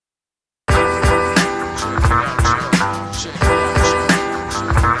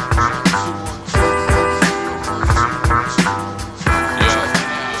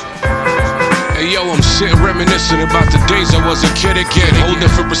sitting reminiscing about the days I was a kid again. Whole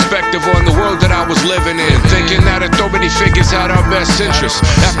different perspective on the world that I was living in. Thinking that authority figures had our best interests.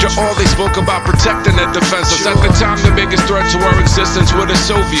 After all, they spoke about protecting the defenseless. At the time, the biggest threat to our existence were the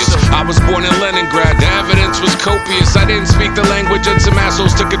Soviets. I was born in Leningrad, the evidence was copious. I didn't speak the language and some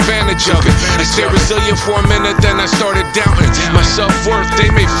assholes took advantage of it. I stayed resilient for a minute, then I started doubting my self-worth. They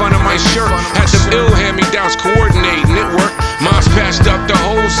made fun of my shirt. Had them ill hand-me-downs coordinating, it worked. Moms patched up the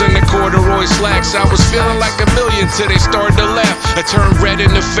holes in the corduroy slacks. I was feeling like a million till they started to laugh. I turned red in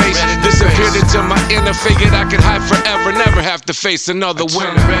the face, disappeared into my inner. Figured I could hide forever, never have to face another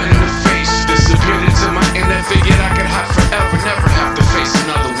winter. Red in the face, disappeared into my inner. Figured I could hide forever, never have to face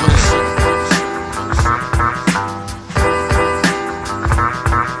another winter.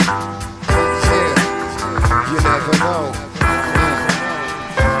 Yeah, you never know.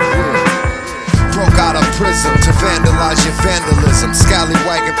 Broke out of prison to vandalize your vandalism.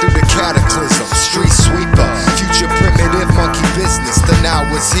 Scallywagging through the cataclysm. Street sweeper, future primitive monkey business. The now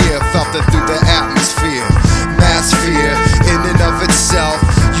was here, felt it through the atmosphere. Mass fear, in and of itself.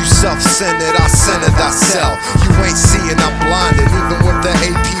 You self-centered, I centered thyself. You ain't seeing, I'm blinded. Even with the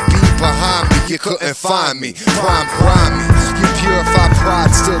APB behind me, you couldn't find me. Prime grimy, you purified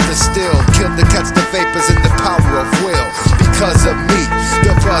pride, still distilled. Killed to catch the vapors in the power of will. Because of me,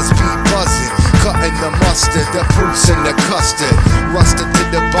 the buzz be buzzing. Cutting the mustard, the proofs in the custard. Rusted to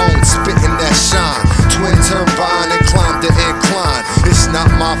the bone, spitting that shine. Twin turbine and climb the incline. It's not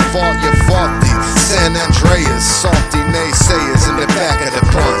my fault, you're faulty. San Andreas, salty naysayers in the back of the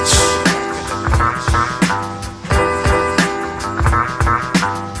bunch.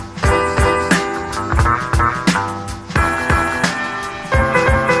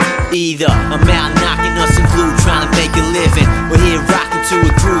 Either I'm out knocking us some glue, trying to make a living, or here rocking to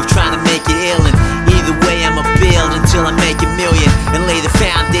a groove, trying to make it illin'. Either way, I'ma build until I make a million and lay the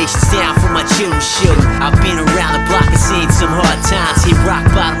foundations down for my children's children. I've been around the block and seen some hard times.